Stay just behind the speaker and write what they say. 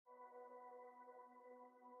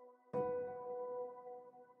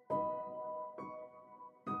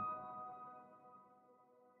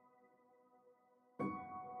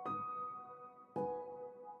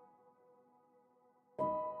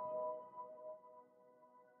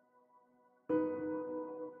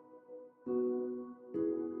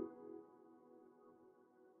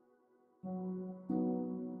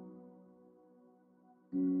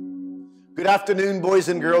Good afternoon, boys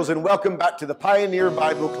and girls, and welcome back to the Pioneer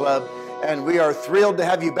Bible Club. And we are thrilled to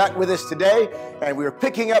have you back with us today. And we're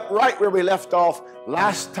picking up right where we left off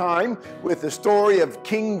last time with the story of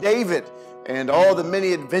King David and all the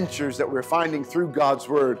many adventures that we're finding through God's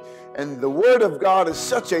Word. And the Word of God is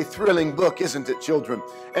such a thrilling book, isn't it, children?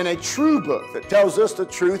 And a true book that tells us the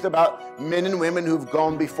truth about men and women who've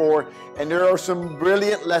gone before. And there are some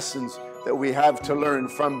brilliant lessons that we have to learn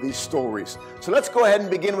from these stories. So let's go ahead and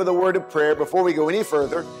begin with a word of prayer before we go any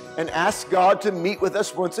further and ask God to meet with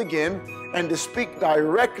us once again and to speak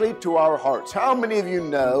directly to our hearts. How many of you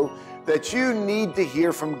know that you need to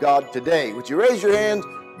hear from God today? Would you raise your hand?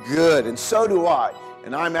 Good, and so do I.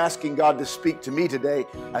 And I'm asking God to speak to me today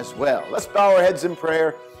as well. Let's bow our heads in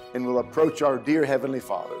prayer and we'll approach our dear Heavenly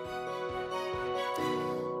Father.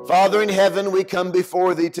 Father in heaven, we come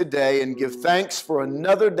before Thee today and give thanks for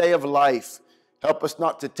another day of life. Help us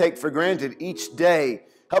not to take for granted each day.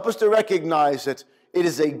 Help us to recognize that it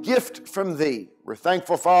is a gift from Thee. We're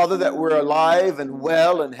thankful, Father, that we're alive and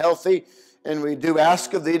well and healthy, and we do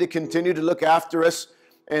ask of Thee to continue to look after us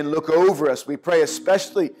and look over us. We pray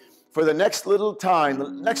especially for the next little time, the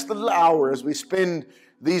next little hour as we spend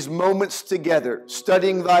these moments together,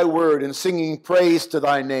 studying Thy Word and singing praise to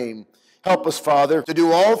Thy name. Help us, Father, to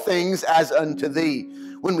do all things as unto Thee.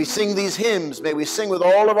 When we sing these hymns, may we sing with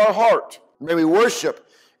all of our heart. May we worship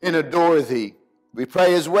and adore Thee. We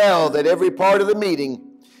pray as well that every part of the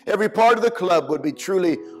meeting, every part of the club would be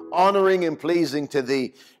truly honoring and pleasing to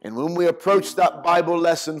Thee. And when we approach that Bible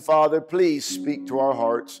lesson, Father, please speak to our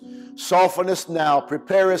hearts. Soften us now,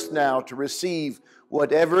 prepare us now to receive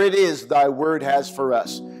whatever it is Thy Word has for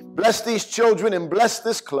us. Bless these children and bless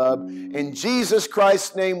this club. In Jesus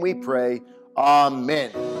Christ's name we pray.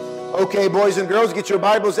 Amen. Okay, boys and girls, get your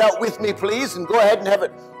Bibles out with me, please, and go ahead and have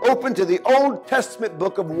it open to the Old Testament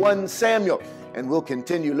book of 1 Samuel. And we'll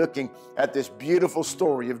continue looking at this beautiful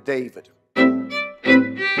story of David.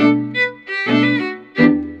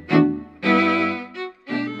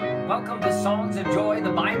 Welcome to Songs of Joy.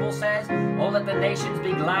 The Bible says, "Oh, let the nations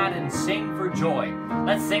be glad and sing for joy.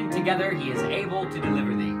 Let's sing together, He is able to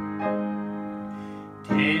deliver thee."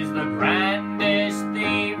 'Tis the grandest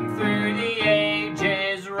theme through the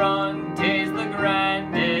ages rung, 'tis the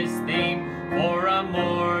grandest theme for a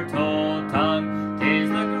mortal tongue, 'tis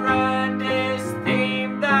the grandest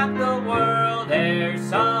theme that the world e'er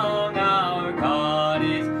sung. Our God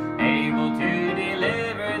is able to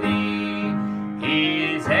deliver thee.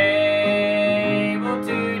 He is able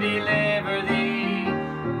to deliver thee.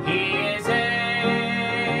 He is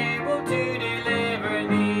able to deliver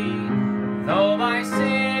thee. Though thy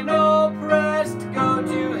sin oppressed, go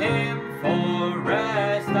to Him for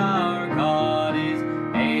rest. Our God is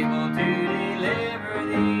able to deliver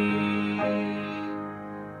thee.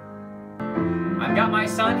 I've got my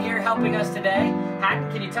son here helping us today. Hatton,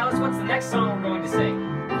 can you tell us what's the next song we're going to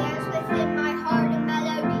sing? There's within my heart a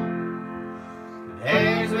melody.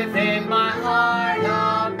 There's within my heart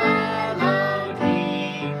a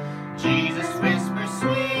melody. Jesus whispers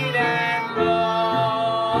sweet and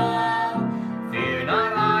low. Fear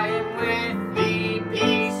not, I am with thee.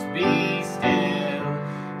 Peace be still.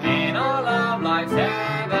 In all of life's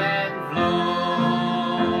ebb and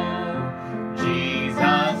flow.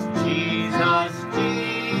 Jesus, Jesus,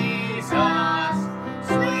 Jesus,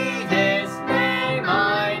 sweetest name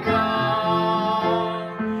I know,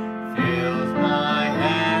 fills my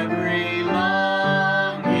every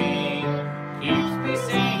longing, keeps me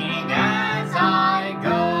singing as I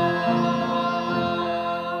go.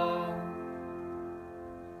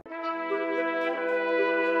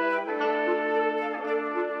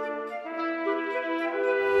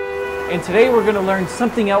 And today we're going to learn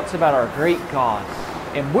something else about our great God.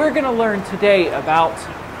 And we're going to learn today about...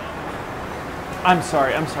 I'm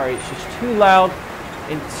sorry, it's just too loud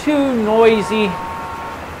and too noisy.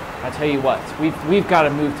 I tell you what, we've got to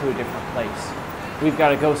move to a different place. We've got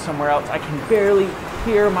to go somewhere else. I can barely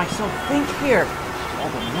hear myself think here. All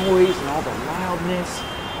the noise and all the loudness.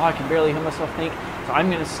 Oh, I can barely hear myself think. So I'm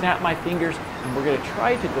going to snap my fingers and we're going to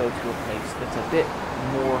try to go to a place that's a bit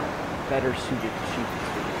more better suited to sheep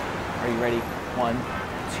speak. Are you ready? 1,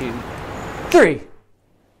 2, 3.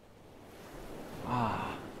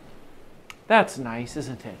 Ah, that's nice,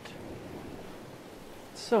 isn't it?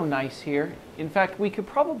 It's so nice here. In fact, we could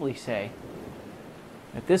probably say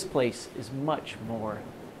that this place is much more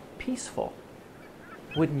peaceful.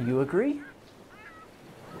 Wouldn't you agree?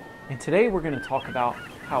 And today we're going to talk about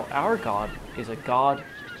how our God is a God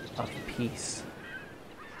of peace.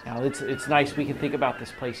 Now, it's nice we can think about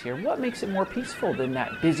this place here. What makes it more peaceful than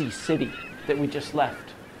that busy city that we just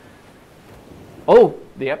left? Oh,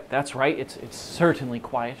 yep, that's right. It's certainly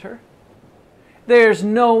quieter. There's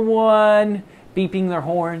no one beeping their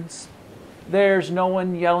horns. There's no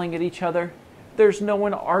one yelling at each other. There's no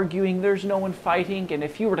one arguing. There's no one fighting. And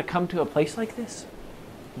if you were to come to a place like this,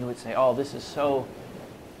 you would say, oh, this is so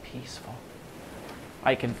peaceful.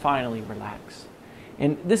 I can finally relax.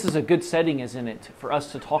 And this is a good setting, isn't it, for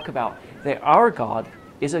us to talk about that our God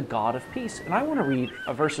is a God of peace. And I want to read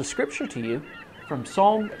a verse of Scripture to you from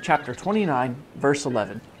Psalm chapter 29, verse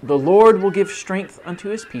 11. The Lord will give strength unto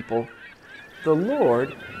his people. The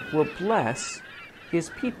Lord will bless his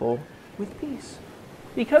people with peace.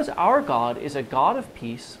 Because our God is a God of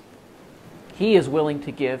peace, he is willing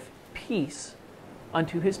to give peace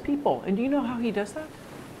unto his people. And do you know how he does that?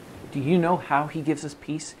 Do you know how he gives us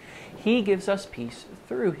peace? He gives us peace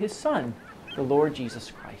through his Son, the Lord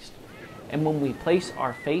Jesus Christ. And when we place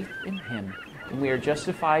our faith in him, and we are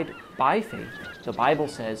justified by faith, the Bible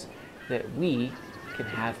says that we can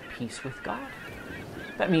have peace with God.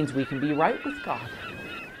 That means we can be right with God.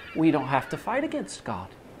 We don't have to fight against God.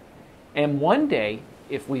 And one day,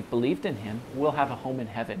 if we've believed in him, we'll have a home in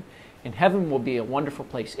heaven. And heaven will be a wonderful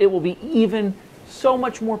place. It will be even so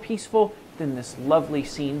much more peaceful than this lovely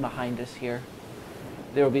scene behind us here.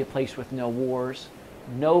 There will be a place with no wars,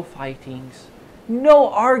 no fightings, no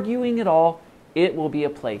arguing at all. It will be a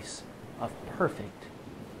place of perfect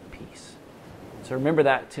peace. So remember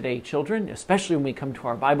that today, children, especially when we come to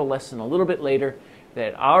our Bible lesson a little bit later,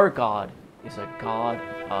 that our God is a God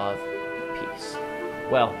of peace.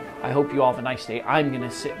 Well, I hope you all have a nice day. I'm going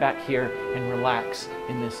to sit back here and relax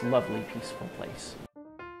in this lovely, peaceful place.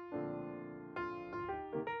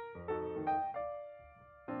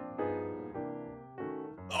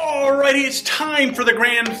 Alrighty, it's time for the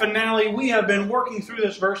grand finale. We have been working through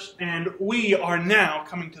this verse, and we are now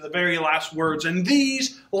coming to the very last words. And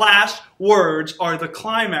these last words are the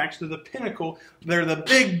climax, they're the pinnacle, they're the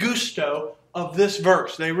big gusto of this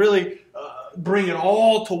verse. They really bring it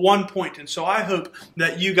all to one point. And so I hope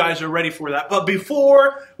that you guys are ready for that. But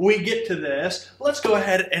before we get to this, let's go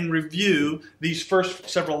ahead and review these first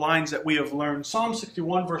several lines that we have learned. Psalm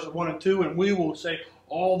 61, verses 1 and 2, and we will say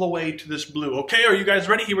all the way to this blue. Okay, are you guys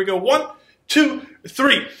ready? Here we go. 1, 2,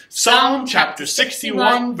 3. Psalm chapter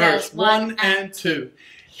 61, verse 1 and 2.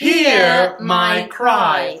 Hear my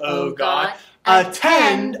cry, O God.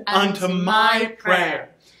 Attend unto my prayer.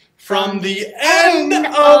 From the end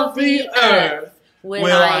of the earth will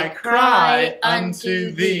I cry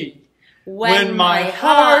unto thee, when my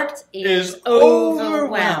heart is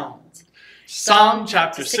overwhelmed. Psalm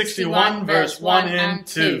chapter 61, verse 1 and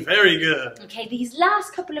 2. Very good. Okay, these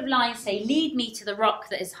last couple of lines say, lead me to the rock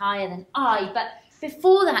that is higher than I. But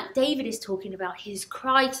before that, David is talking about his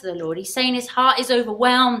cry to the Lord. He's saying his heart is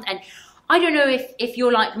overwhelmed. And I don't know if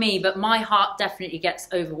you're like me, but my heart definitely gets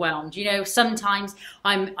overwhelmed. You know, sometimes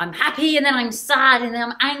I'm happy, and then I'm sad, and then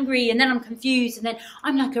I'm angry, and then I'm confused, and then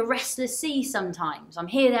I'm like a restless sea sometimes. I'm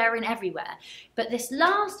here, there, and everywhere. But this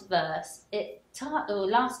last verse, or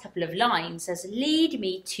last couple of lines says, lead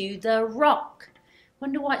me to the rock.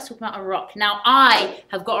 Wonder why it's talking about a rock. Now, I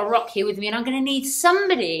have got a rock here with me, and I'm going to need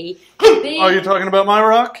somebody to be... Are you talking about my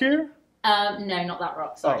rock here? No, not that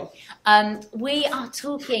rock, sorry. We're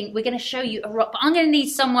going to show you a rock, but I'm going to need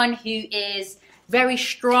someone who is very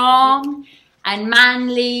strong and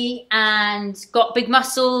manly and got big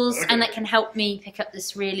muscles, okay, and that can help me pick up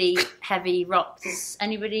this really heavy rock. Can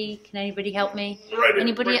anybody help me? Right here,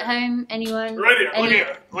 anybody at home? Anyone? Right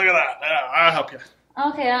here, look at that. Yeah, I'll help you.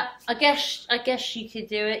 Okay, I guess you could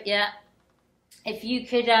do it, yeah. If you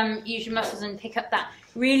could use your muscles and pick up that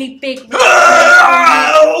really big rock.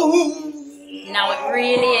 Now it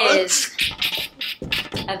really is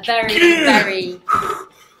a very, very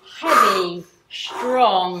heavy,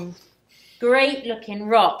 strong, great looking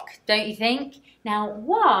rock, don't you think? Now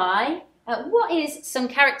what is some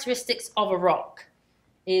characteristics of a rock?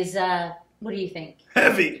 What do you think?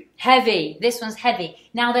 Heavy. Heavy. This one's heavy.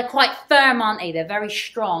 Now they're quite firm, aren't they? They're very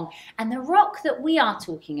strong. And the rock that we are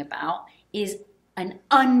talking about is an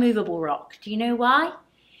unmovable rock. Do you know why?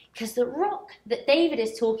 Because the rock that David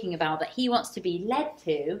is talking about, that he wants to be led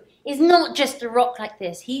to, is not just a rock like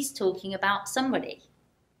this. He's talking about somebody.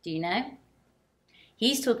 Do you know?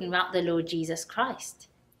 He's talking about the Lord Jesus Christ.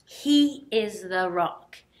 He is the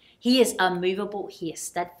rock. He is unmovable. He is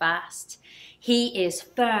steadfast. He is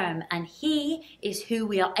firm, and he is who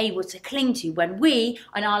we are able to cling to when we,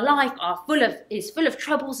 in our life, is full of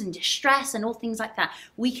troubles and distress and all things like that.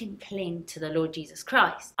 We can cling to the Lord Jesus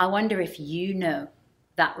Christ. I wonder if you know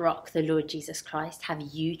that rock, the Lord Jesus Christ. Have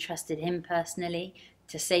you trusted him personally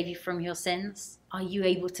to save you from your sins? Are you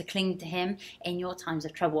able to cling to him in your times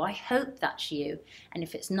of trouble? I hope that's you. And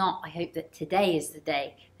if it's not, I hope that today is the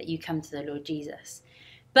day that you come to the Lord Jesus.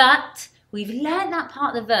 But we've learned that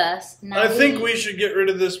part of the verse. Now I think we should get rid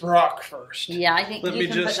of this rock first. Yeah, I think Let you me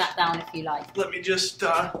can just- put that down if you like. Let me just,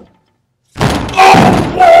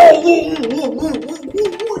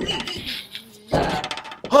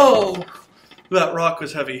 Oh, that rock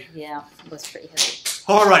was heavy. Yeah, it was pretty heavy.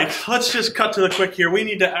 All right, let's just cut to the quick here. We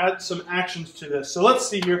need to add some actions to this. So let's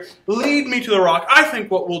see here. Lead me to the rock. I think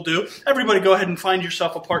what we'll do, everybody go ahead and find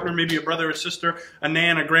yourself a partner, maybe a brother, a sister, a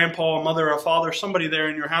nan, a grandpa, a mother, a father, somebody there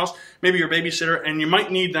in your house, maybe your babysitter, and you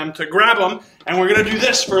might need them to grab them. And we're going to do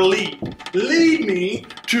this for lead. Lead me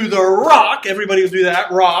to the rock. Everybody will do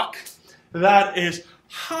that. Rock. That is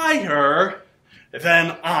higher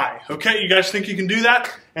than I. Okay, you guys think you can do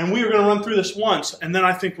that? And we are going to run through this once, and then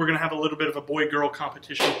I think we're going to have a little bit of a boy-girl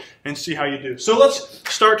competition and see how you do. So let's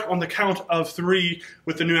start on the count of 3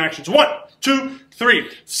 with the new actions. 1, 2, 3.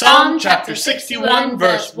 Psalm chapter 61,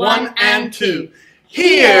 verse 1 and 2.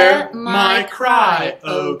 Hear my cry,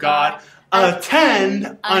 O God.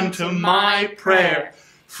 Attend unto my prayer.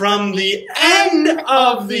 From the end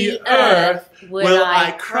of the earth will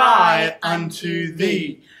I cry unto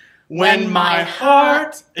thee. When my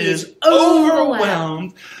heart is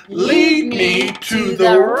overwhelmed, lead me to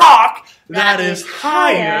the rock that is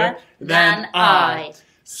higher than I.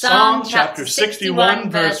 Psalm chapter 61,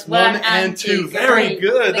 verse 1 and 2. Very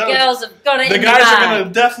good. The girls have got it The in guys the are bag. going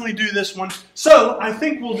to definitely do this one. So I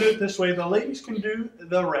think we'll do it this way. The ladies can do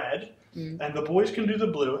the red, and the boys can do the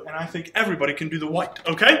blue, and I think everybody can do the white.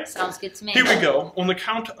 Okay? Sounds good to me. Here we go. On the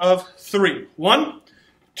count of 3. 1,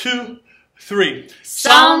 2, 3.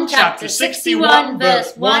 Psalm chapter 61,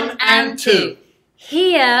 verse 1 and 2.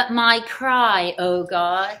 Hear my cry, O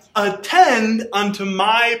God. Attend unto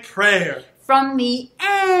my prayer. From the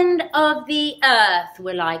end of the earth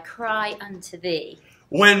will I cry unto thee.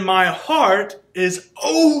 When my heart is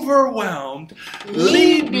overwhelmed,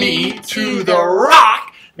 lead me to the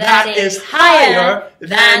rock that is higher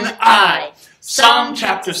than I. Psalm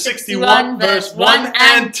chapter 61, verse 1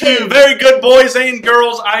 and 2. Very good, boys and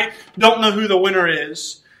girls. I don't know who the winner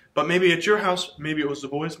is, but maybe at your house, maybe it was the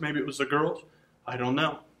boys, maybe it was the girls. I don't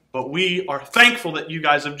know. But we are thankful that you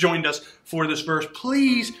guys have joined us for this verse.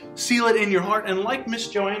 Please seal it in your heart. And like Miss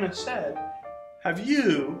Joanna said, have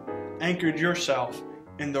you anchored yourself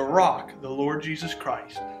in the rock, the Lord Jesus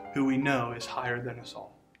Christ, who we know is higher than us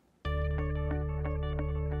all?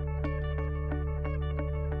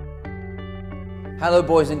 Hello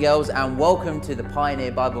boys and girls, and welcome to the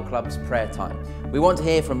Pioneer Bible Club's prayer time. We want to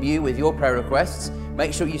hear from you with your prayer requests.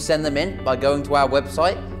 Make sure you send them in by going to our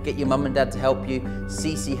website, get your mum and dad to help you,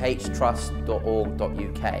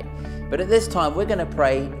 cchrtrust.org.uk. But at this time we're going to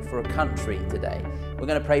pray for a country today. We're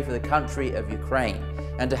going to pray for the country of Ukraine.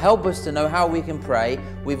 And to help us to know how we can pray,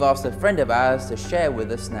 we've asked a friend of ours to share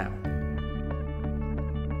with us now.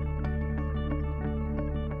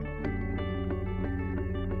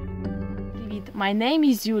 My name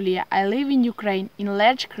is Julia. I live in Ukraine, in a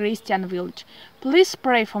large Christian village. Please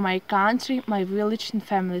pray for my country, my village and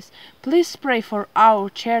families. Please pray for our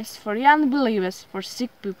church, for young believers, for sick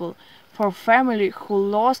people, for family who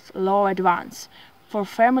lost loved ones, for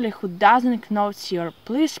family who doesn't know here.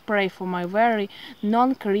 Please pray for my very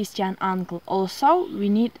non-Christian uncle. Also, we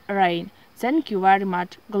need rain. Thank you very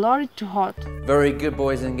much. Glory to God. Very good,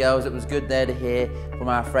 boys and girls. It was good there to hear from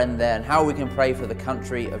our friend there and how we can pray for the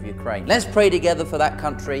country of Ukraine. Let's pray together for that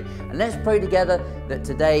country, and let's pray together that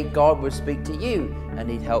today God will speak to you and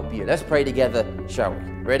He'd help you. Let's pray together, shall we?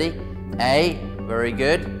 Ready? A, very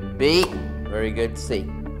good. B, very good. C.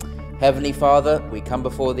 Heavenly Father, we come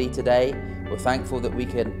before Thee today. We're thankful that we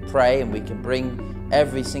can pray and we can bring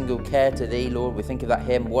every single care to Thee, Lord. We think of that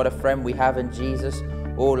hymn, what a friend we have in Jesus,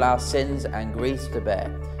 all our sins and griefs to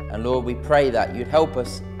bear. And Lord, we pray that You'd help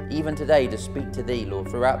us even today to speak to Thee, Lord,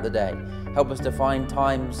 throughout the day. Help us to find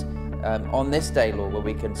times on this day, Lord, where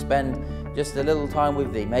we can spend just a little time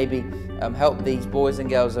with Thee. Maybe help these boys and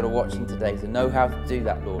girls that are watching today to know how to do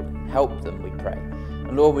that, Lord. Help them, we pray.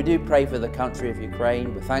 And Lord, we do pray for the country of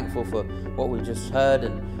Ukraine. We're thankful for what we just heard,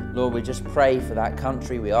 and Lord, we just pray for that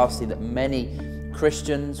country. We ask Thee that many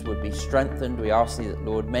Christians would be strengthened. We ask Thee that,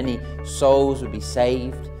 Lord, many souls would be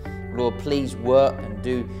saved. Lord, please work and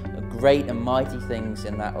do great and mighty things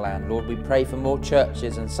in that land. Lord, we pray for more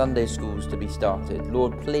churches and Sunday schools to be started.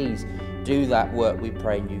 Lord, please do that work, we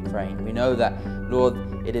pray, in Ukraine. We know that, Lord,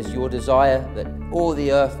 it is Your desire that all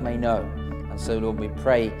the earth may know. And so, Lord, we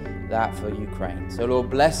pray that for Ukraine. So, Lord,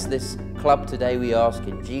 bless this club today, we ask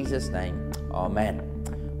in Jesus' name. Amen.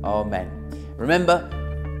 Amen. Remember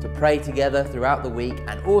to pray together throughout the week,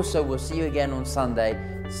 and also we'll see you again on Sunday.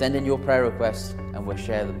 Send in your prayer requests and we'll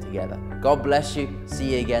share them together. God bless you.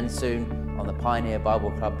 See you again soon on the Pioneer Bible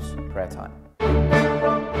Club's prayer time.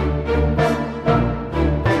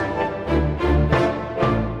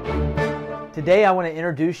 Today I want to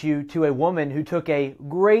introduce you to a woman who took a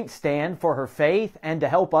great stand for her faith and to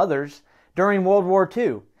help others during World War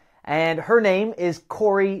II. And her name is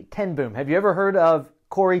Corrie ten Boom. Have you ever heard of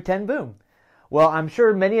Corrie ten Boom? Well, I'm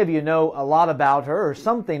sure many of you know a lot about her or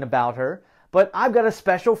something about her, but I've got a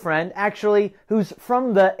special friend actually who's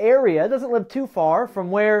from the area, doesn't live too far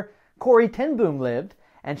from where Corrie ten Boom lived,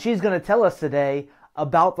 and she's going to tell us today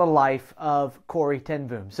about the life of Corrie ten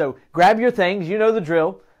Boom. So grab your things, you know the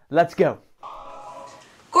drill. Let's go.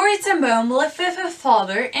 Corrie ten Boom lived with her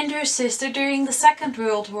father and her sister during the Second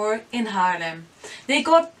World War in Haarlem. They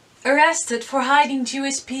got arrested for hiding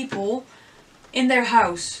Jewish people in their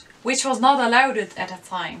house, which was not allowed at the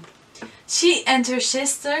time. She and her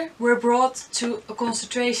sister were brought to a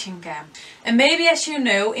concentration camp. And maybe as you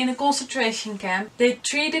know, in a concentration camp, they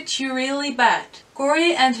treated you really bad.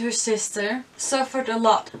 Corrie and her sister suffered a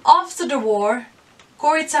lot. After the war,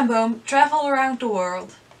 Corrie ten Boom traveled around the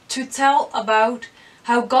world to tell about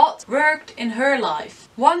how God worked in her life.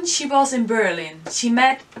 Once she was in Berlin, she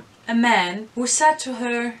met a man who said to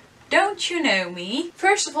her, "Don't you know me?"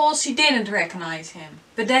 First of all, she didn't recognize him,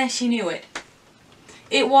 but then she knew it.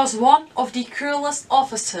 It was one of the cruelest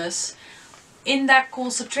officers in that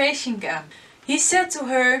concentration camp. He said to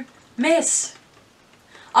her, "Miss,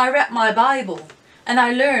 I read my Bible and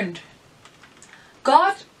I learned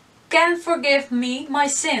God can forgive me my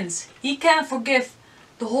sins. He can forgive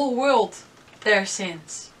the whole world their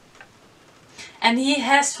sins. And He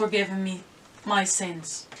has forgiven me my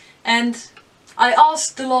sins. And I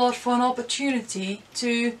asked the Lord for an opportunity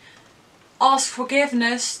to ask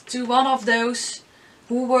forgiveness to one of those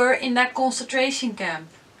who were in that concentration camp.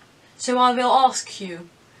 So I will ask you,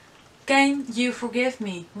 can you forgive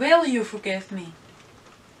me? Will you forgive me?"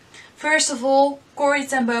 First of all, Corrie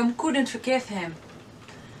ten Boom couldn't forgive him.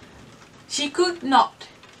 She could not.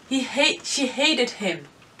 She hated him.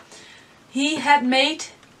 He had made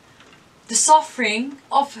the suffering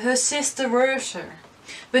of her sister worse.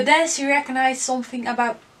 But then she recognized something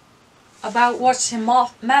about what's in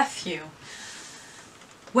Matthew.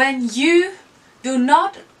 When you do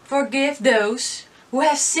not forgive those who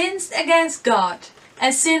have sinned against God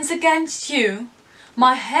and sinned against you,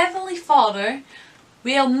 my heavenly Father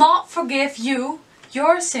will not forgive you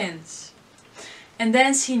your sins. And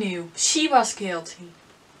then she knew she was guilty.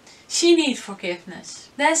 She needed forgiveness.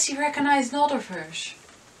 Then she recognized another verse.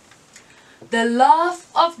 The love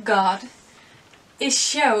of God is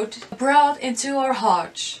showed abroad into our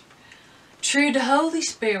hearts through the Holy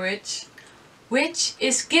Spirit, which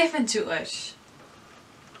is given to us.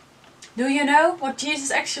 Do you know what Jesus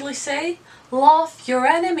actually say? Love your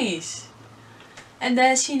enemies. And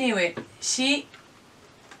then she knew it. She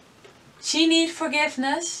needed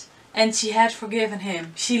forgiveness and she had forgiven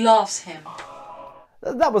him. She loves him.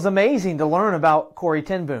 That was amazing to learn about Corrie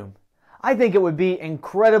ten Boom. I think it would be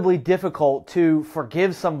incredibly difficult to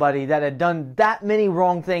forgive somebody that had done that many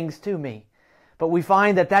wrong things to me. But we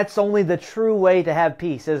find that that's only the true way to have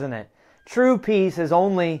peace, isn't it? True peace is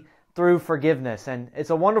only through forgiveness. And it's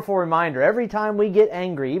a wonderful reminder every time we get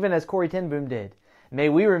angry, even as Corrie ten Boom did. May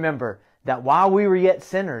we remember that while we were yet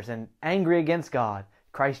sinners and angry against God,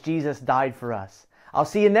 Christ Jesus died for us. I'll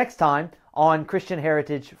see you next time on Christian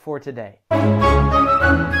Heritage for Today.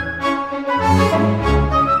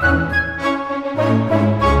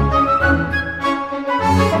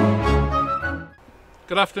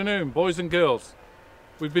 Good afternoon, boys and girls.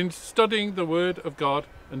 We've been studying the Word of God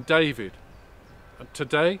and David. And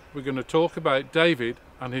today we're going to talk about David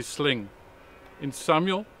and his sling. In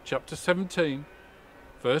Samuel chapter 17,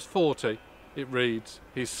 verse 40, it reads,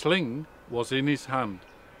 "His sling was in his hand.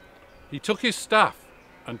 He took his staff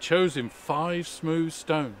and chose him 5 smooth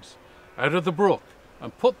stones out of the brook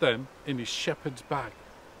and put them in his shepherd's bag.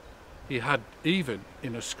 He had even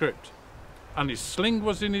in a script, and his sling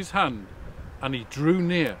was in his hand, and he drew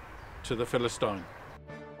near to the Philistine."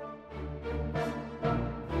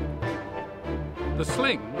 The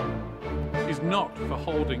sling is not for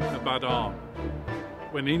holding a bad arm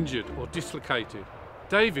when injured or dislocated.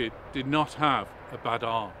 David did not have a bad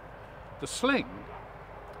arm. The sling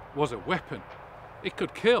was a weapon. It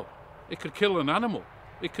could kill. It could kill an animal.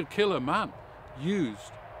 It could kill a man,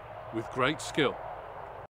 used with great skill.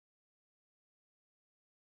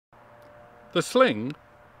 The sling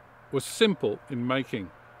was simple in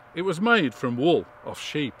making. It was made from wool of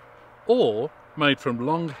sheep or made from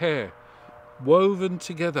long hair woven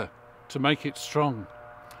together to make it strong,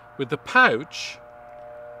 with the pouch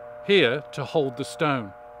here to hold the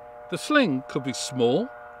stone. The sling could be small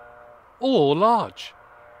or large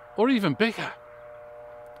or even bigger.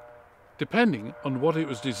 depending on what it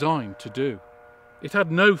was designed to do. It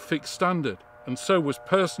had no fixed standard and so was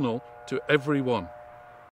personal to everyone.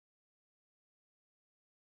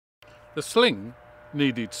 The sling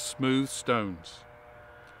needed smooth stones,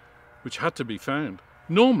 which had to be found,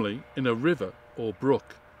 normally in a river or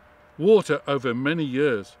brook. Water over many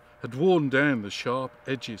years had worn down the sharp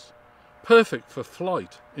edges, perfect for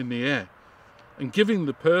flight in the air and giving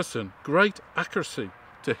the person great accuracy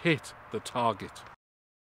to hit the target.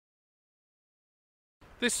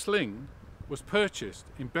 This sling was purchased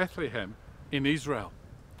in Bethlehem in Israel,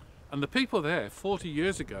 and the people there 40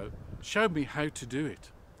 years ago showed me how to do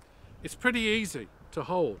it. It's pretty easy to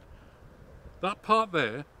hold. That part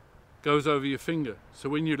there goes over your finger, so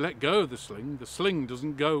when you let go of the sling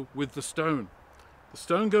doesn't go with the stone. The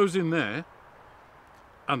stone goes in there,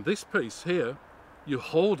 and this piece here, you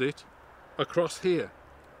hold it across here.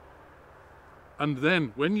 And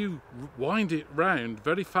then when you wind it round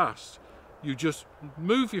very fast, you just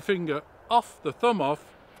move your finger off, the thumb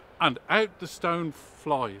off, and out the stone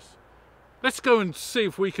flies. Let's go and see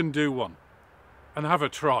if we can do one and have a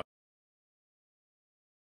try.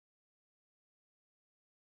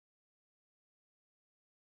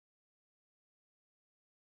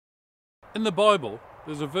 In the Bible,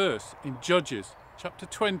 there's a verse in Judges chapter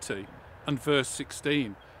 20 and verse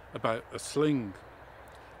 16 about a sling.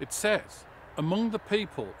 It says, among the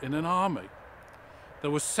people in an army, there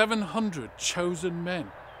were 700 chosen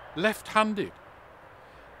men, left-handed.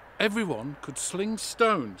 Everyone could sling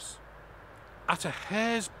stones at a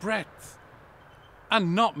hair's breadth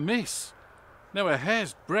and not miss. Now, a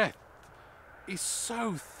hair's breadth is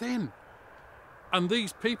so thin, and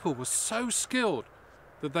these people were so skilled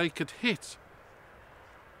that they could hit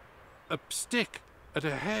a stick at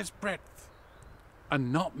a hair's breadth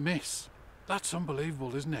and not miss. That's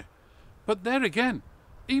unbelievable, isn't it? But there again,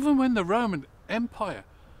 even when the Roman Empire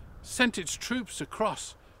sent its troops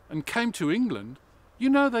across and came to England, you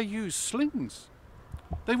know they used slings.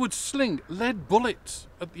 They would sling lead bullets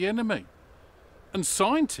at the enemy. And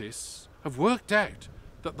scientists have worked out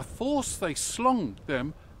that the force they slung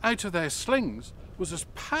them out of their slings was as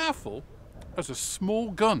powerful as a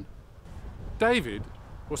small gun. David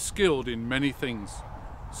was skilled in many things,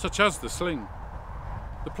 such as the sling,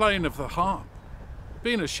 the playing of the harp,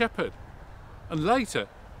 being a shepherd, and later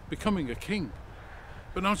becoming a king.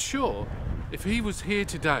 But I'm sure if he was here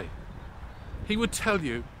today, he would tell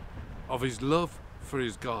you of his love for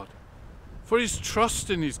his God, for his trust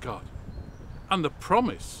in his God, and the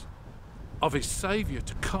promise of his Saviour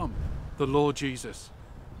to come, the Lord Jesus.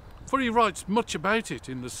 For he writes much about it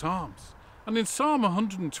in the Psalms. And in Psalm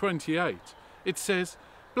 128, it says,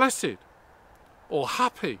 blessed or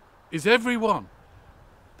happy is everyone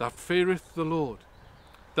that feareth the Lord,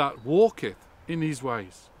 that walketh in his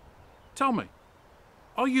ways. Tell me,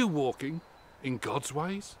 are you walking in God's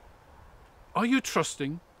ways? Are you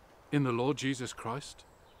trusting in the Lord Jesus Christ?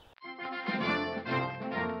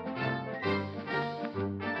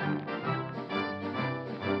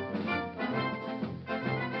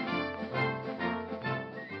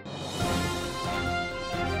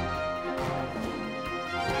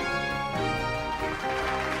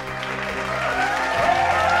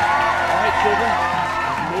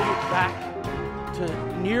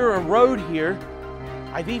 Near a road here.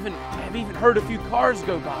 I've even heard a few cars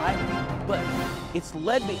go by, but it's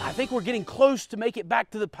led me. I think we're getting close to make it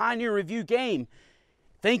back to the Pioneer Review game.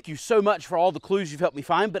 Thank you so much for all the clues you've helped me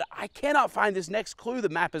find, but I cannot find this next clue the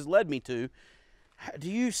map has led me to. Do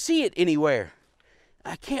you see it anywhere?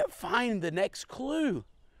 I can't find the next clue.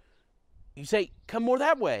 You say, come more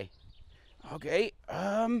that way. Okay,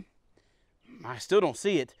 I still don't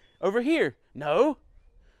see it. Over here, no.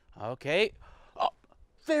 Okay.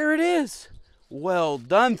 There it is. Well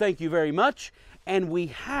done. Thank you very much. And we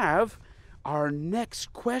have our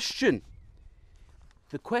next question.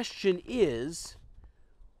 The question is,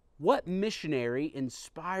 what missionary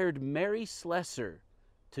inspired Mary Slessor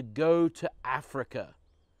to go to Africa?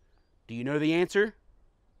 Do you know the answer?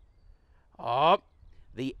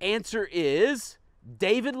 The answer is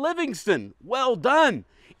David Livingstone. Well done.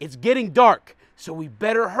 It's getting dark, so we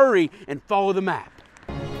better hurry and follow the map.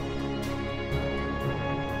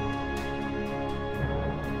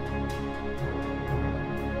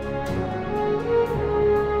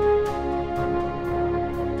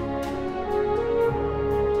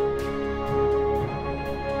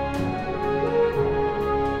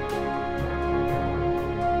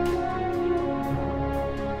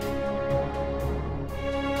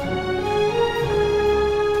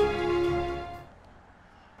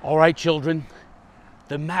 All right, children,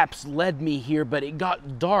 the maps led me here, but it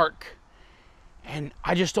got dark. And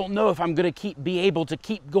I just don't know if I'm going to be able to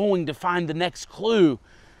keep going to find the next clue.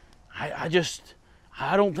 I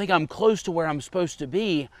don't think I'm close to where I'm supposed to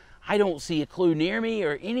be. I don't see a clue near me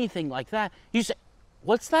or anything like that. You say,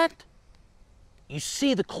 what's that? You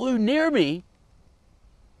see the clue near me?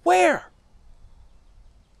 Where?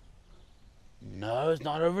 No, it's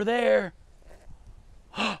not over there.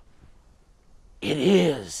 It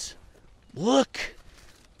is. Look,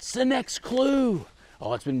 it's the next clue.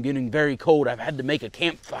 Oh, it's been getting very cold. I've had to make a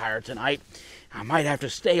campfire tonight. I might have to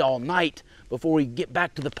stay all night before we get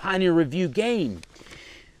back to the Pioneer Review game.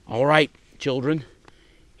 All right, children,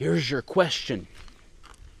 here's your question.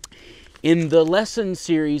 In the lesson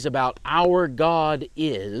series about Our God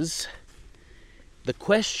Is, the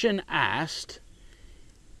question asked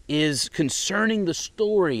is concerning the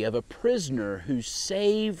story of a prisoner who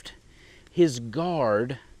saved his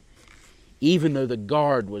guard even though the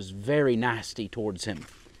guard was very nasty towards him.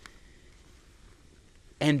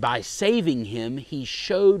 And by saving him, he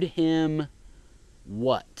showed him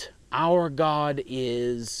what? Our God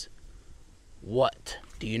is what?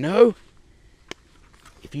 Do you know?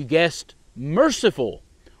 If you guessed merciful,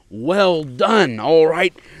 well done. All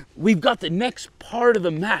right, we've got the next part of the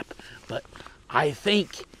map, but I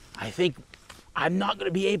think I'm not going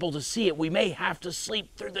to be able to see it. We may have to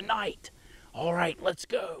sleep through the night. All right, let's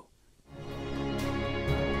go.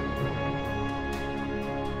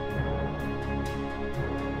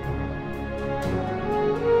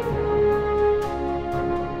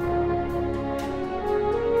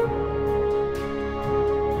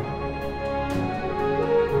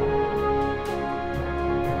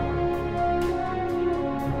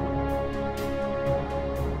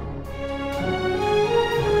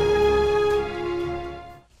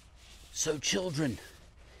 So children,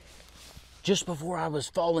 just before I was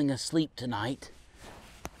falling asleep tonight,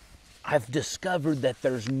 I've discovered that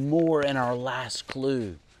there's more in our last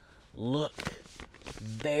clue. Look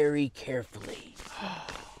very carefully.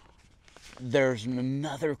 There's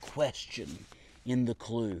another question in the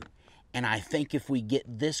clue. And I think if we get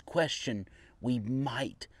this question, we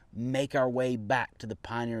might make our way back to the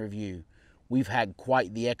Pioneer Review. We've had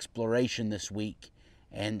quite the exploration this week.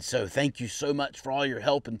 And so thank you so much for all your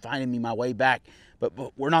help in finding me my way back. But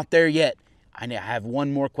we're not there yet. I have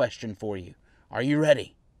one more question for you. Are you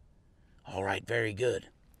ready? All right, very good.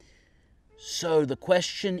 So the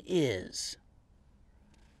question is,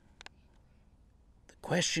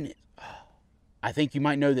 I think you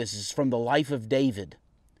might know this. This is from the life of David.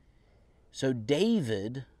 So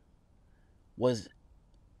David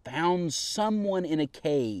found someone in a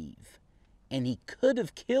cave, and he could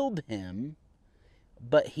have killed him,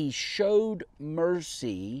 but he showed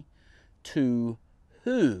mercy to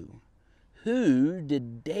who? Who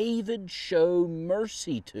did David show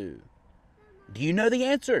mercy to? Do you know the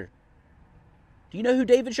answer? Do you know who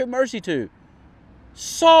David showed mercy to?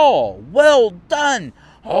 Saul. Well done.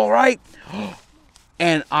 All right.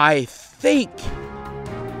 And I think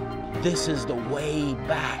this is the way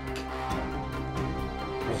back.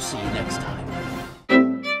 We'll see you next time.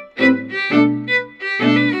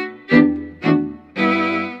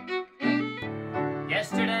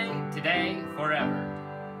 Yesterday, today, forever.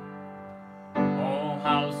 Oh,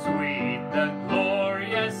 how sweet the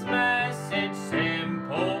glorious message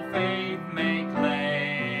simple faith may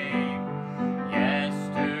claim.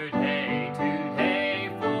 Yesterday, today,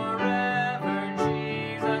 forever,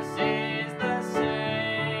 Jesus is the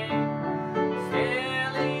same.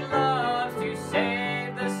 Still he loves to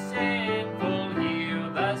save the sinful, heal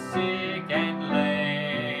the sick and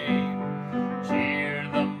lame. Cheer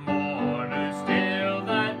the mourner, still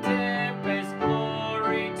the tempest,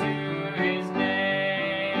 glory to his name.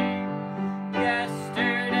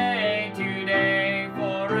 Yesterday, today,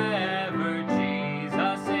 forever,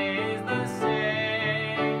 Jesus is the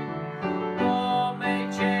same. All may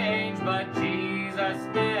change, but Jesus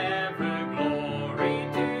never. Glory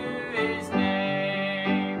to his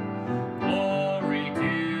name. Glory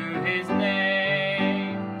to his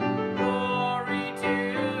name. Glory to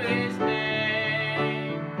his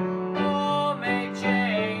name. All may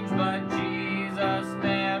change, but Jesus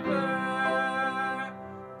never.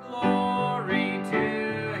 Glory to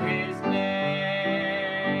his name.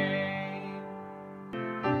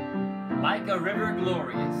 Like a river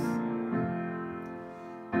glorious.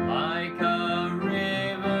 Like a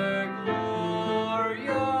river glorious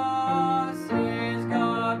is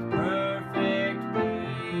God's perfect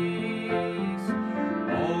peace.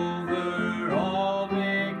 Over all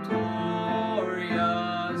victorious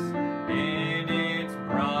in its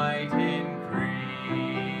bright increase.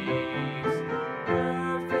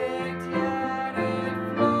 Perfect yet it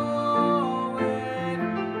floweth,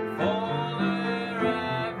 full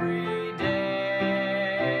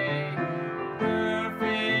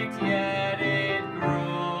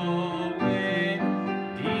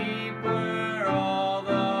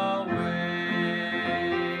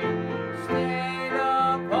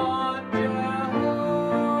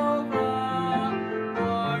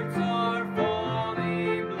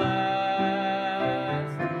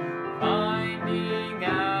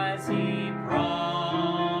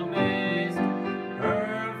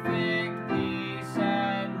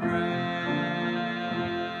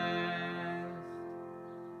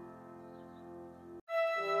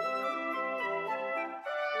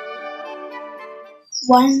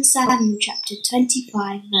 1 Samuel chapter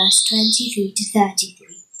 25 verse 23 to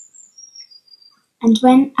 33. And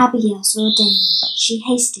when Abigail saw David, she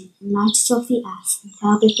hasted and lighted off the ass and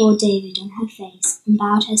fell before David on her face and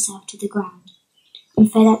bowed herself to the ground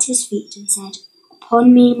and fell at his feet and said,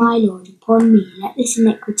 Upon me, my Lord, upon me, let this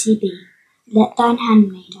iniquity be. Let thine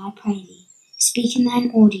handmaid, I pray thee, speak in thine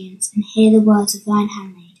audience and hear the words of thine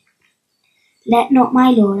handmaid. Let not my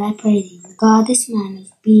Lord, I pray thee, regard this man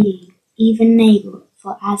of Belial, even Nabal,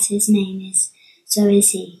 for as his name is, so is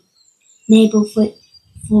he. Nabal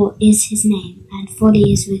for is his name, and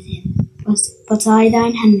folly is with him. But I,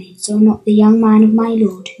 thine handmaid, saw not the young man of my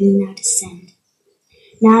Lord, whom thou didst send.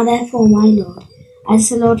 Now therefore, my Lord, as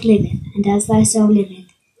the Lord liveth, and as thy soul liveth,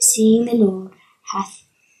 seeing the Lord hath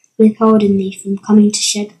withholden thee from coming to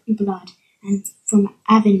shed blood, and from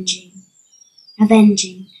avenging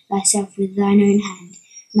thyself with thine own hand,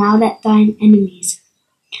 now let thine enemies,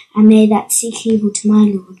 and they that seek evil to my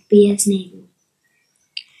Lord, be as Nabal.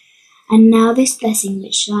 And now this blessing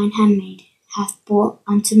which thine handmaid hath brought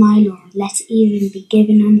unto my Lord, let it even be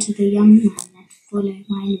given unto the young man that followed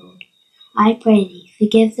my Lord. I pray thee,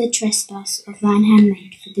 forgive the trespass of thine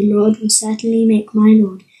handmaid, for the Lord will certainly make my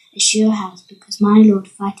Lord a sure house, because my Lord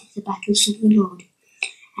fighteth the battles of the Lord,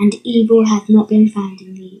 and evil hath not been found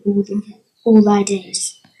in thee all thy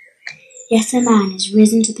days. Yet a man is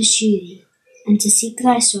risen to pursue thee, and to seek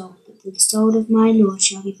thy soul, but the soul of my Lord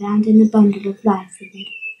shall be bound in the bundle of life with the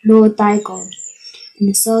Lord thy God, and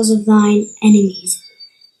the souls of thine enemies,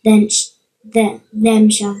 them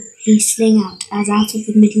shall he sling out, as out of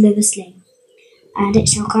the middle of a sling. And it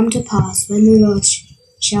shall come to pass, when the Lord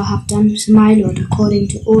shall have done to my Lord according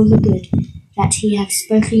to all the good that he hath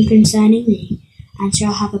spoken concerning thee, and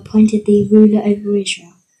shall have appointed thee ruler over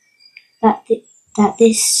Israel, that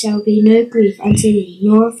this shall be no grief unto thee,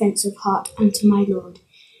 nor offence of heart unto my Lord,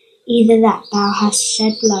 either that thou hast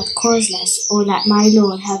shed blood causeless, or that my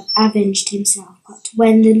Lord have avenged himself. But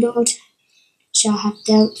when the Lord shall have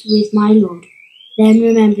dealt with my Lord, then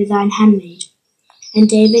remember thine handmaid. And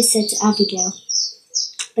David said to Abigail,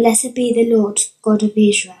 Blessed be the Lord God of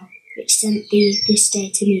Israel, which sent thee this day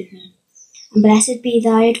to meet me. And blessed be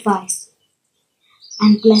thy advice,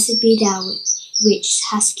 and blessed be thou which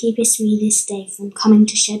hast keepest me this day from coming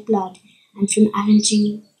to shed blood, and from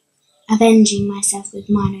avenging myself with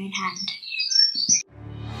mine own hand.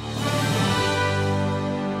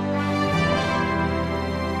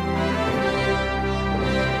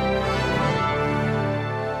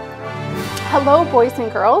 Hello, boys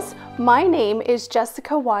and girls. My name is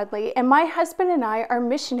Jessica Wadley, and my husband and I are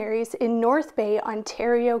missionaries in North Bay,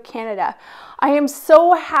 Ontario, Canada. I am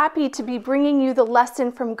so happy to be bringing you the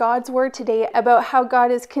lesson from God's Word today about how God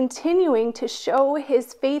is continuing to show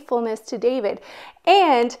His faithfulness to David,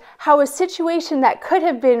 and how a situation that could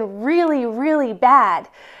have been really, really bad,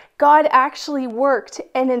 God actually worked,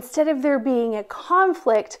 and instead of there being a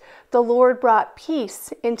conflict, the Lord brought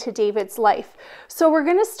peace into David's life. So we're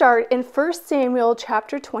going to start in 1 Samuel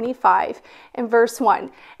chapter 25 and verse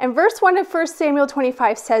 1. And verse 1 of 1 Samuel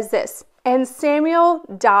 25 says this, And Samuel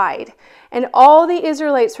died, and all the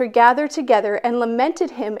Israelites were gathered together and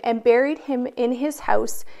lamented him and buried him in his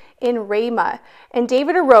house in Ramah. And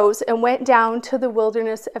David arose and went down to the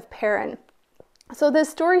wilderness of Paran. So this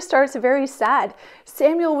story starts very sad.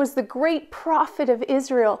 Samuel was the great prophet of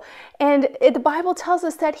Israel, and the Bible tells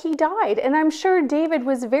us that he died. And I'm sure David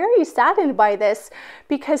was very saddened by this,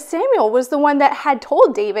 because Samuel was the one that had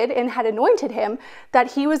told David and had anointed him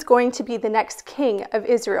that he was going to be the next king of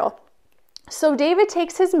Israel. So David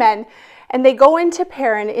takes his men and they go into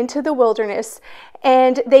Paran, into the wilderness,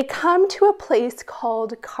 and they come to a place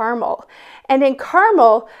called Carmel. And in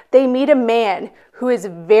Carmel, they meet a man who is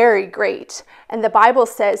very great. And the Bible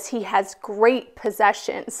says he has great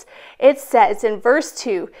possessions. It says in verse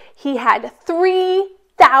 2, he had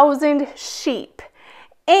 3,000 sheep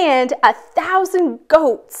and 1,000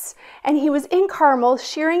 goats. And he was in Carmel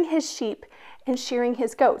shearing his sheep and shearing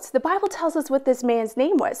his goats. The Bible tells us what this man's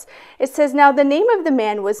name was. It says, now the name of the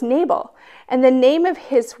man was Nabal, and the name of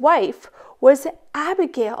his wife was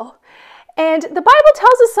Abigail. And the Bible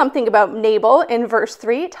tells us something about Nabal in verse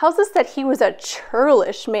 3. It tells us that he was a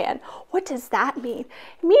churlish man. What does that mean?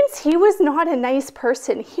 It means he was not a nice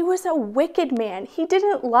person. He was a wicked man. He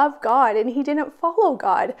didn't love God and he didn't follow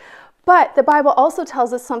God. But the Bible also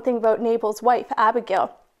tells us something about Nabal's wife,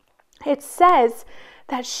 Abigail. It says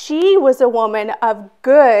that she was a woman of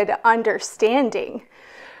good understanding.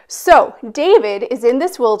 So David is in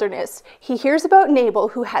this wilderness. He hears about Nabal,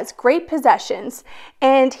 who has great possessions,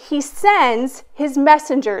 and he sends his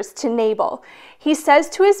messengers to Nabal. he says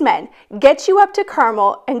to his men, "Get you up to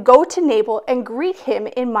Carmel, and go to Nabal, and greet him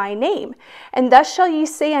in my name. And thus shall ye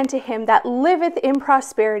say unto him that liveth in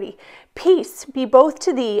prosperity, Peace be both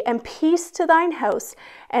to thee, and peace to thine house,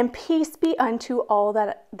 and peace be unto all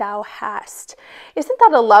that thou hast." Isn't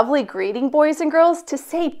that a lovely greeting, boys and girls? To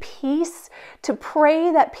say peace, to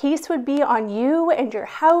pray that peace would be on you and your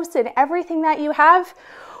house and everything that you have?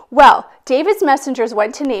 Well, David's messengers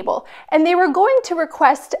went to Nabal, and they were going to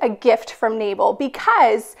request a gift from Nabal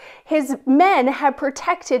because his men had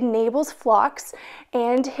protected Nabal's flocks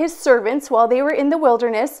and his servants while they were in the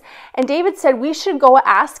wilderness. And David said, we should go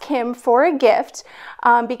ask him for a gift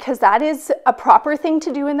because that is a proper thing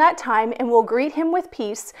to do in that time, and we'll greet him with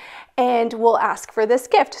peace and we'll ask for this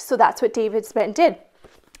gift. So that's what David's men did.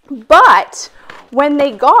 But when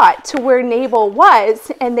they got to where Nabal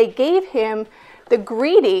was and they gave him the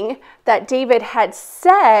greeting that David had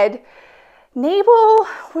said, Nabal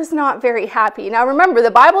was not very happy. Now remember,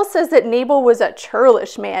 the Bible says that Nabal was a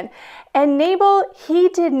churlish man, and Nabal, he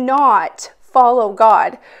did not follow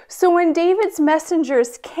God. So when David's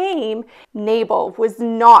messengers came, Nabal was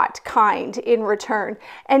not kind in return.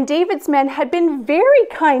 And David's men had been very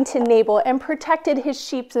kind to Nabal and protected his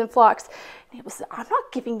sheep and flocks. Nabal said, I'm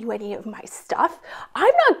not giving you any of my stuff.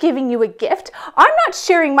 I'm not giving you a gift. I'm not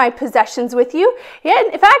sharing my possessions with you.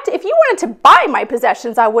 And in fact, if you wanted to buy my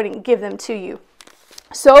possessions, I wouldn't give them to you.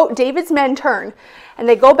 So David's men turn and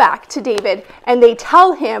they go back to David and they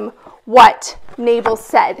tell him what Nabal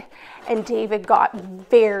said. And David got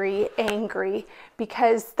very angry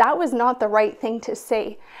because that was not the right thing to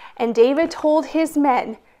say. And David told his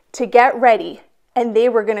men to get ready and they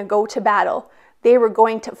were going to go to battle. They were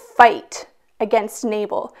going to fight against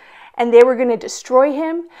Nabal, and they were going to destroy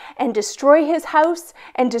him and destroy his house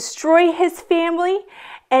and destroy his family.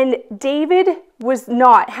 And David was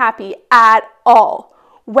not happy at all.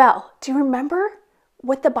 Well, do you remember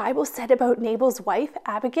what the Bible said about Nabal's wife,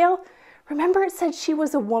 Abigail? Remember it said she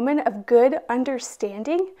was a woman of good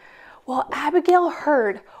understanding? Well, Abigail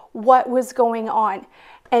heard what was going on,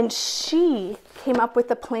 and she came up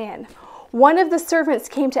with a plan. One of the servants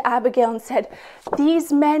came to Abigail and said,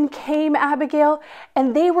 these men came, Abigail,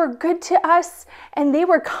 and they were good to us, and they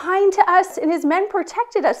were kind to us, and his men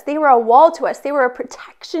protected us. They were a wall to us. They were a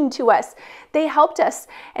protection to us. They helped us.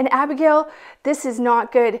 And Abigail, this is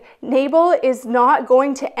not good. Nabal is not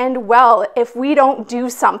going to end well if we don't do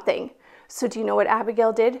something. So do you know what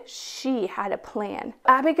Abigail did? She had a plan.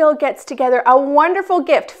 Abigail gets together a wonderful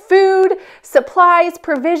gift, food, supplies,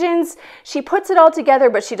 provisions. She puts it all together,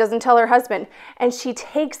 but she doesn't tell her husband. And she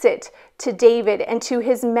takes it to David and to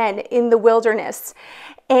his men in the wilderness.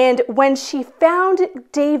 And when she found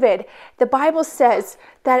David, the Bible says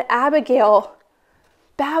that Abigail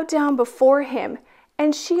bowed down before him.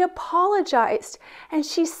 And she apologized and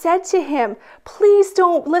she said to him, please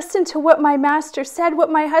don't listen to what my master said, what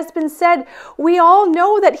my husband said. We all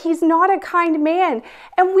know that he's not a kind man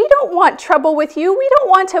and we don't want trouble with you. We don't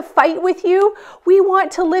want to fight with you. We want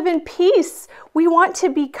to live in peace. We want to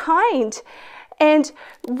be kind, and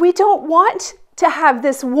we don't want to have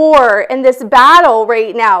this war and this battle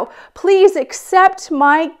right now. Please accept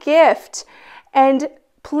my gift, and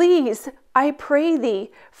please, I pray thee,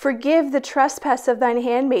 forgive the trespass of thine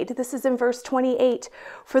handmaid. This is in verse 28.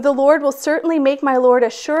 For the Lord will certainly make my Lord a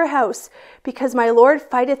sure house, because my Lord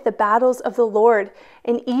fighteth the battles of the Lord,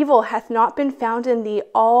 and evil hath not been found in thee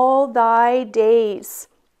all thy days.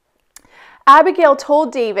 Abigail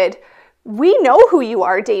told David, we know who you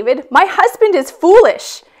are, David. My husband is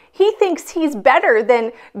foolish. He thinks he's better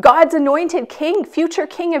than God's anointed king, future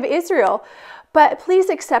king of Israel. But please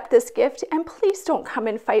accept this gift, and please don't come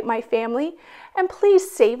and fight my family. And please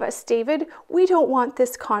save us, David. We don't want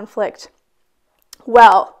this conflict.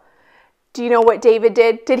 Well, do you know what David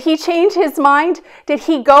did? Did he change his mind? Did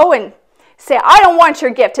he go and say, I don't want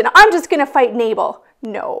your gift and I'm just going to fight Nabal?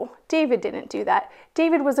 No, David didn't do that.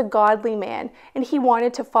 David was a godly man, and he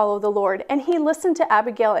wanted to follow the Lord. And he listened to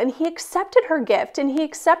Abigail, and he accepted her gift, and he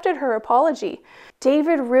accepted her apology.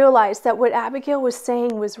 David realized that what Abigail was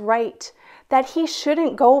saying was right, that he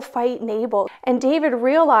shouldn't go fight Nabal. And David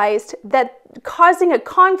realized that causing a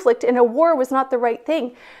conflict and a war was not the right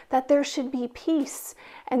thing, that there should be peace,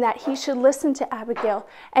 and that he should listen to Abigail.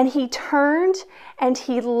 And he turned and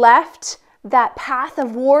he left that path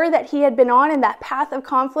of war that he had been on and that path of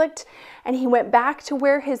conflict, and he went back to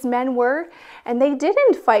where his men were, and they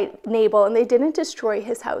didn't fight Nabal, and they didn't destroy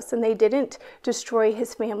his house, and they didn't destroy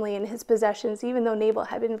his family and his possessions, even though Nabal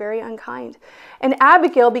had been very unkind. And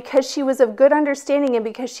Abigail, because she was of good understanding and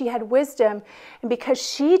because she had wisdom and because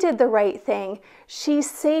she did the right thing, she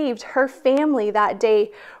saved her family that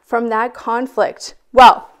day from that conflict.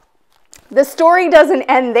 Well, the story doesn't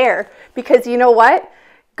end there, because you know what?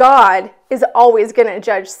 God is always going to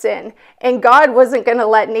judge sin, and God wasn't going to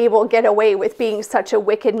let Nabal get away with being such a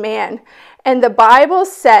wicked man. And the Bible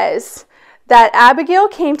says that Abigail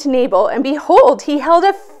came to Nabal, and behold, he held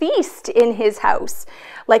a feast in his house,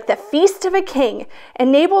 like the feast of a king.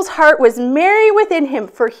 And Nabal's heart was merry within him,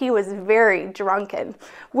 for he was very drunken.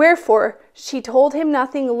 Wherefore she told him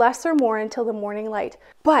nothing less or more until the morning light.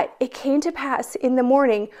 But it came to pass in the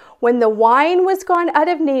morning, when the wine was gone out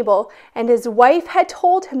of Nabal, and his wife had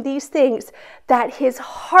told him these things, that his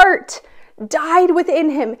heart died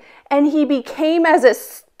within him, and he became as a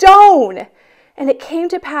stone. And it came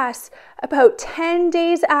to pass about 10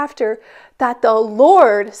 days after, that the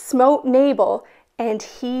Lord smote Nabal, and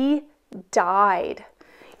he died.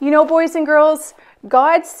 You know, boys and girls,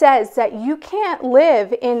 God says that you can't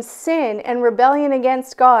live in sin and rebellion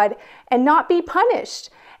against God and not be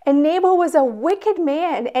punished. And Nabal was a wicked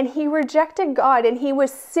man, and he rejected God, and he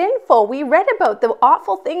was sinful. We read about the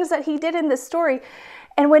awful things that he did in this story.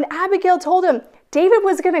 And when Abigail told him, David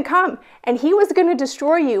was going to come and he was going to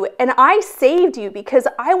destroy you, and I saved you because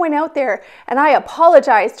I went out there and I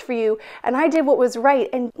apologized for you and I did what was right.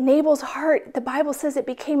 And Nabal's heart, the Bible says, it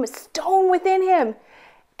became a stone within him.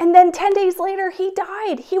 And then 10 days later, he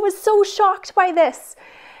died. He was so shocked by this.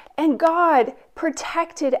 And God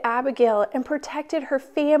protected Abigail and protected her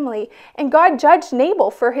family. And God judged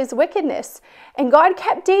Nabal for his wickedness. And God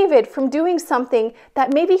kept David from doing something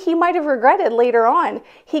that maybe he might have regretted later on.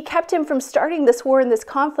 He kept him from starting this war and this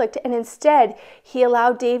conflict. And instead, he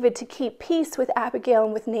allowed David to keep peace with Abigail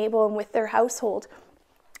and with Nabal and with their household.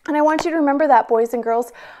 And I want you to remember that, boys and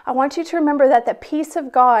girls. I want you to remember that the peace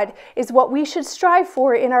of God is what we should strive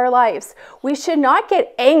for in our lives. We should not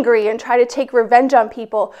get angry and try to take revenge on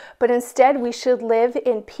people, but instead we should live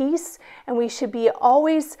in peace, and we should be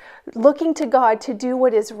always looking to God to do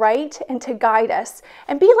what is right and to guide us.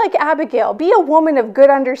 And be like Abigail, be a woman of good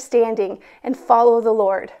understanding and follow the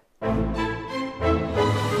Lord.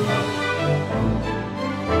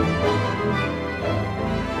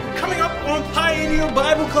 Pioneer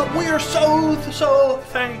Bible Club, we are so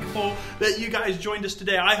thankful that you guys joined us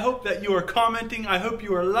today. I hope that you are commenting, I hope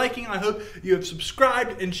you are liking, I hope you have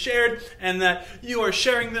subscribed and shared, and that you are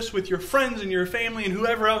sharing this with your friends and your family and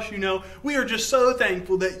whoever else you know. We are just so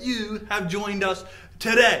thankful that you have joined us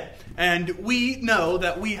today. And we know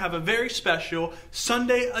that we have a very special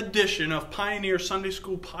Sunday edition of Pioneer Sunday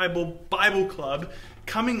School Bible Club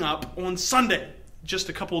coming up on Sunday, just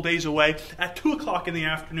a couple of days away at 2 o'clock in the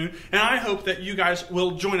afternoon, and I hope that you guys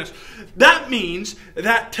will join us. That means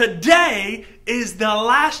that today is the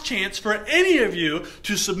last chance for any of you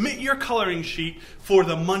to submit your coloring sheet for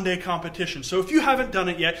the Monday competition. So if you haven't done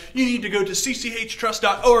it yet, you need to go to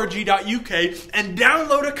cchrtrust.org.uk and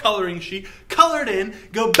download a coloring sheet, color it in,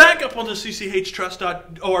 go back up onto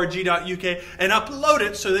cchrtrust.org.uk and upload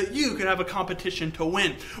it so that you can have a competition to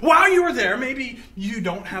win. While you are there, maybe you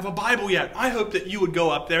don't have a Bible yet. I hope that you would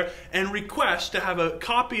go up there and request to have a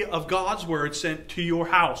copy of God's Word sent to your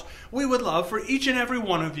house. We would love for each and every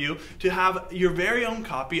one of you to have your very own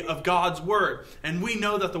copy of God's Word. And we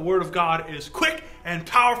know that the Word of God is quick and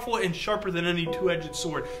powerful and sharper than any two-edged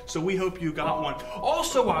sword. So we hope you got one.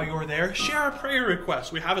 Also, while you're there, share a prayer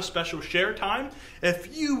request. We have a special share time.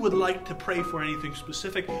 If you would like to pray for anything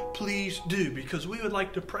specific, please do, because we would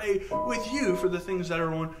like to pray with you for the things that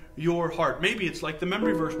are on your heart. Maybe it's like the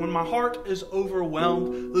memory verse, when my heart is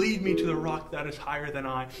overwhelmed, lead me to the rock that is higher than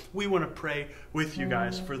I. We want to pray with you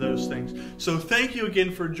guys for those things. So thank you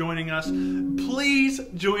again for joining us. Please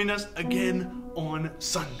join us again on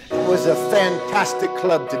Sunday. It was a fantastic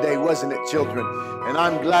club today, wasn't it, children? And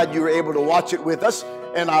I'm glad you were able to watch it with us,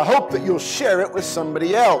 and I hope that you'll share it with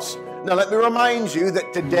somebody else. Now let me remind you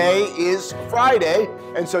that today is Friday,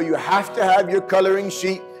 and so you have to have your coloring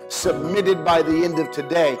sheet submitted by the end of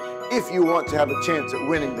today if you want to have a chance at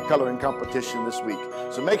winning the coloring competition this week.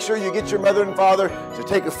 So make sure you get your mother and father to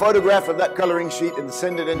take a photograph of that coloring sheet and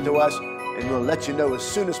send it in to us, and we'll let you know as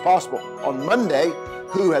soon as possible on Monday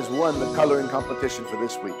who has won the coloring competition for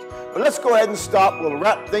this week. But let's go ahead and stop. We'll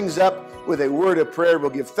wrap things up with a word of prayer. We'll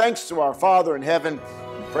give thanks to our Father in heaven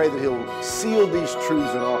and pray that He'll seal these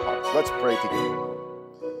truths in our hearts. Let's pray together.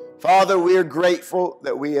 Father, we are grateful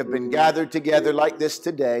that we have been gathered together like this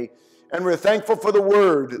today, and we're thankful for the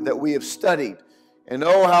word that we have studied. And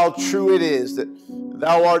oh, how true it is that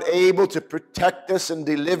Thou art able to protect us and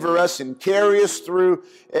deliver us and carry us through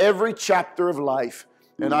every chapter of life.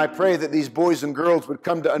 And I pray that these boys and girls would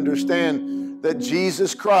come to understand that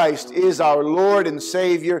Jesus Christ is our Lord and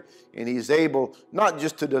Savior, and He's able not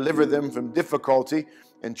just to deliver them from difficulty,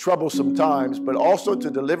 and troublesome times, but also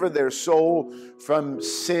to deliver their soul from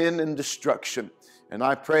sin and destruction. And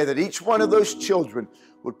I pray that each one of those children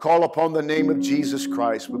would call upon the name of Jesus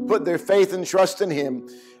Christ, would put their faith and trust in Him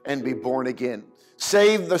and be born again.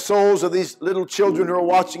 Save the souls of these little children who are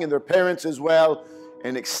watching and their parents as well,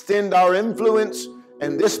 and extend our influence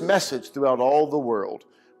and this message throughout all the world.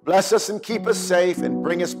 Bless us and keep us safe and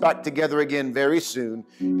bring us back together again very soon.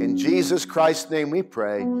 In Jesus Christ's name we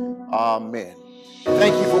pray. Amen.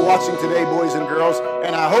 Thank you for watching today, boys and girls,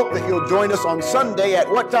 and I hope that you'll join us on Sunday at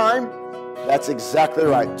what time? That's exactly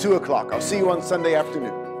right, 2 o'clock. I'll see you on Sunday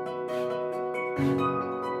afternoon.